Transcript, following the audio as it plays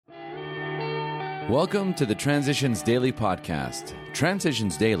Welcome to the Transitions Daily podcast.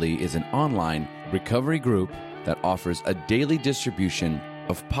 Transitions Daily is an online recovery group that offers a daily distribution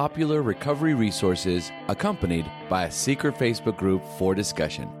of popular recovery resources accompanied by a secret Facebook group for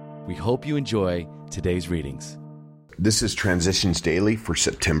discussion. We hope you enjoy today's readings. This is Transitions Daily for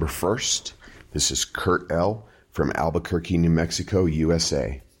September 1st. This is Kurt L. from Albuquerque, New Mexico,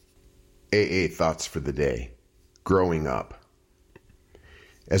 USA. AA Thoughts for the Day. Growing Up.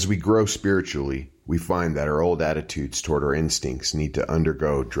 As we grow spiritually, we find that our old attitudes toward our instincts need to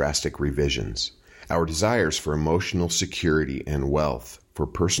undergo drastic revisions. Our desires for emotional security and wealth, for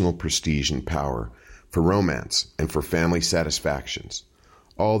personal prestige and power, for romance, and for family satisfactions,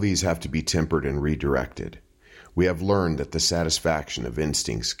 all these have to be tempered and redirected. We have learned that the satisfaction of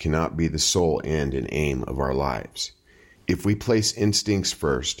instincts cannot be the sole end and aim of our lives. If we place instincts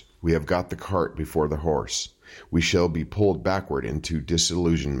first, we have got the cart before the horse. We shall be pulled backward into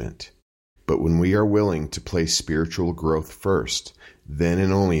disillusionment. But when we are willing to place spiritual growth first, then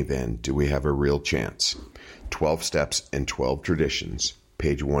and only then do we have a real chance. 12 Steps and 12 Traditions,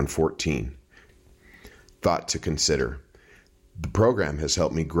 page 114. Thought to consider. The program has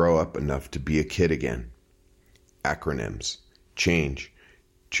helped me grow up enough to be a kid again. Acronyms. Change.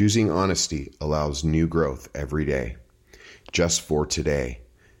 Choosing honesty allows new growth every day. Just for today.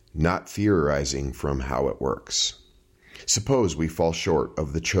 Not theorizing from how it works. Suppose we fall short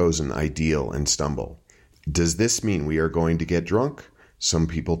of the chosen ideal and stumble. Does this mean we are going to get drunk? Some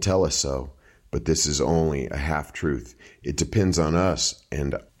people tell us so, but this is only a half-truth. It depends on us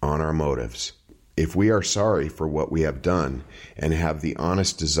and on our motives. If we are sorry for what we have done and have the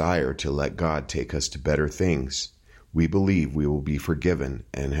honest desire to let God take us to better things, we believe we will be forgiven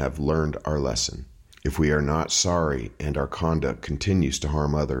and have learned our lesson. If we are not sorry and our conduct continues to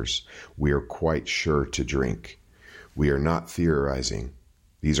harm others, we are quite sure to drink. We are not theorizing.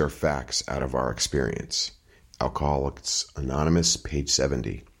 These are facts out of our experience. Alcoholics Anonymous, page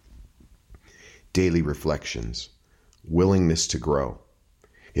 70. Daily Reflections. Willingness to grow.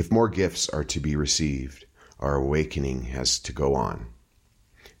 If more gifts are to be received, our awakening has to go on.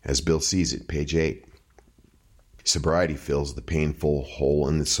 As Bill sees it, page 8. Sobriety fills the painful hole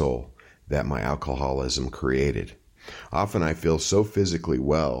in the soul that my alcoholism created. Often I feel so physically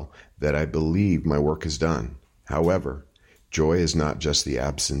well that I believe my work is done. However, joy is not just the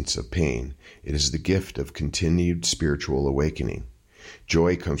absence of pain, it is the gift of continued spiritual awakening.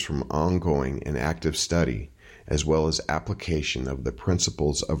 Joy comes from ongoing and active study, as well as application of the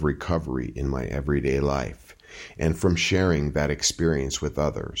principles of recovery in my everyday life, and from sharing that experience with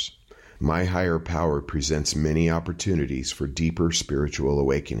others. My higher power presents many opportunities for deeper spiritual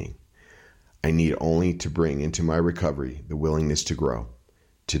awakening. I need only to bring into my recovery the willingness to grow.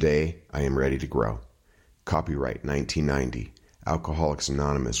 Today, I am ready to grow. Copyright 1990, Alcoholics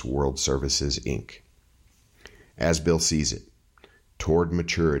Anonymous World Services, Inc. As Bill sees it, toward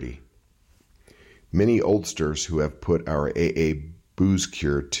maturity. Many oldsters who have put our AA booze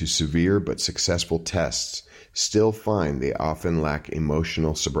cure to severe but successful tests still find they often lack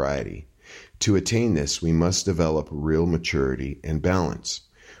emotional sobriety. To attain this, we must develop real maturity and balance,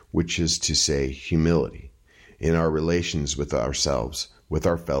 which is to say humility, in our relations with ourselves, with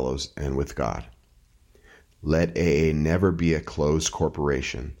our fellows, and with God. Let AA never be a closed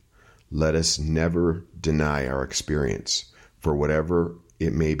corporation. Let us never deny our experience, for whatever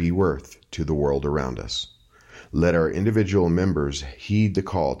it may be worth to the world around us. Let our individual members heed the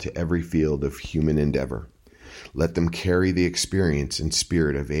call to every field of human endeavor. Let them carry the experience and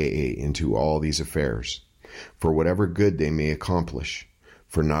spirit of AA into all these affairs, for whatever good they may accomplish.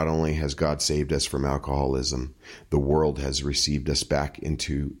 For not only has God saved us from alcoholism, the world has received us back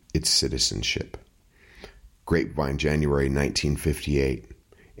into its citizenship. Grapevine, January 1958.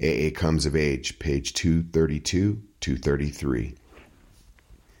 AA Comes of Age, page 232-233.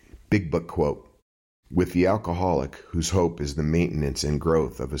 Big Book Quote. With the alcoholic, whose hope is the maintenance and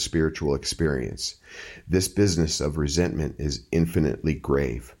growth of a spiritual experience, this business of resentment is infinitely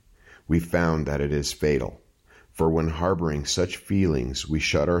grave. We found that it is fatal. For when harboring such feelings, we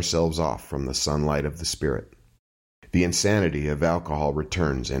shut ourselves off from the sunlight of the Spirit. The insanity of alcohol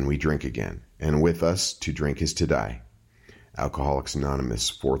returns and we drink again, and with us to drink is to die. Alcoholics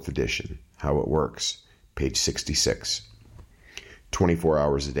Anonymous, 4th edition. How it works, page 66. 24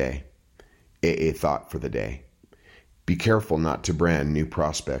 hours a day. AA Thought for the Day. Be careful not to brand new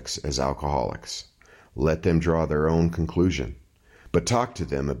prospects as alcoholics. Let them draw their own conclusion, but talk to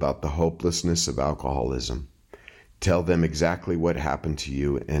them about the hopelessness of alcoholism. Tell them exactly what happened to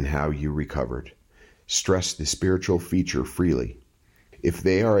you and how you recovered. Stress the spiritual feature freely. If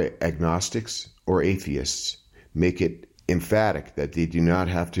they are agnostics or atheists, make it emphatic that they do not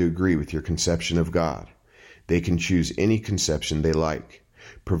have to agree with your conception of God. They can choose any conception they like,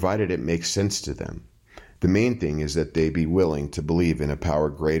 provided it makes sense to them. The main thing is that they be willing to believe in a power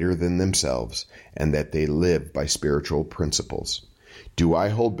greater than themselves and that they live by spiritual principles. Do I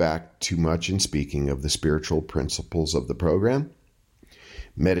hold back too much in speaking of the spiritual principles of the program?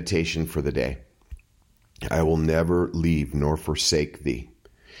 Meditation for the day. I will never leave nor forsake thee.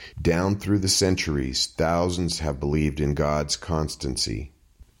 Down through the centuries, thousands have believed in God's constancy,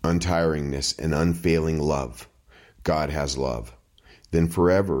 untiringness, and unfailing love. God has love. Then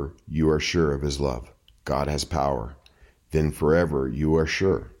forever you are sure of his love. God has power. Then forever you are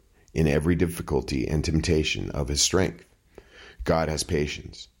sure, in every difficulty and temptation, of his strength. God has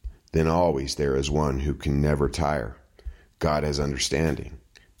patience. Then always there is one who can never tire. God has understanding.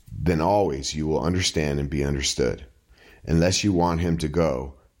 Then always you will understand and be understood. Unless you want him to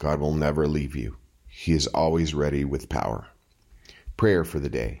go, God will never leave you. He is always ready with power. Prayer for the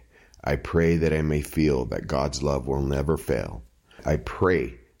day. I pray that I may feel that God's love will never fail. I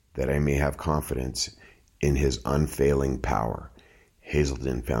pray that I may have confidence in his unfailing power.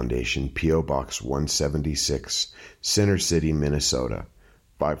 Hazelden Foundation, P.O. Box 176, Center City, Minnesota,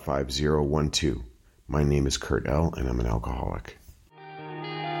 55012. My name is Kurt L., and I'm an alcoholic.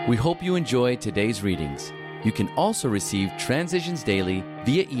 We hope you enjoyed today's readings. You can also receive Transitions Daily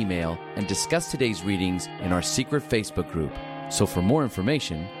via email and discuss today's readings in our secret Facebook group. So for more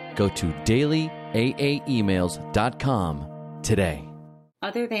information, go to dailyaaemails.com today.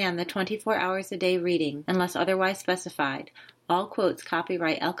 Other than the 24 hours a day reading, unless otherwise specified, all quotes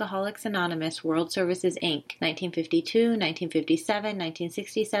copyright Alcoholics Anonymous World Services, Inc., 1952, 1957,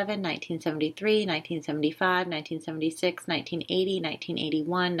 1967, 1973, 1975, 1976, 1980,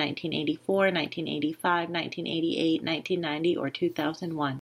 1981, 1984, 1985, 1988, 1990, or 2001.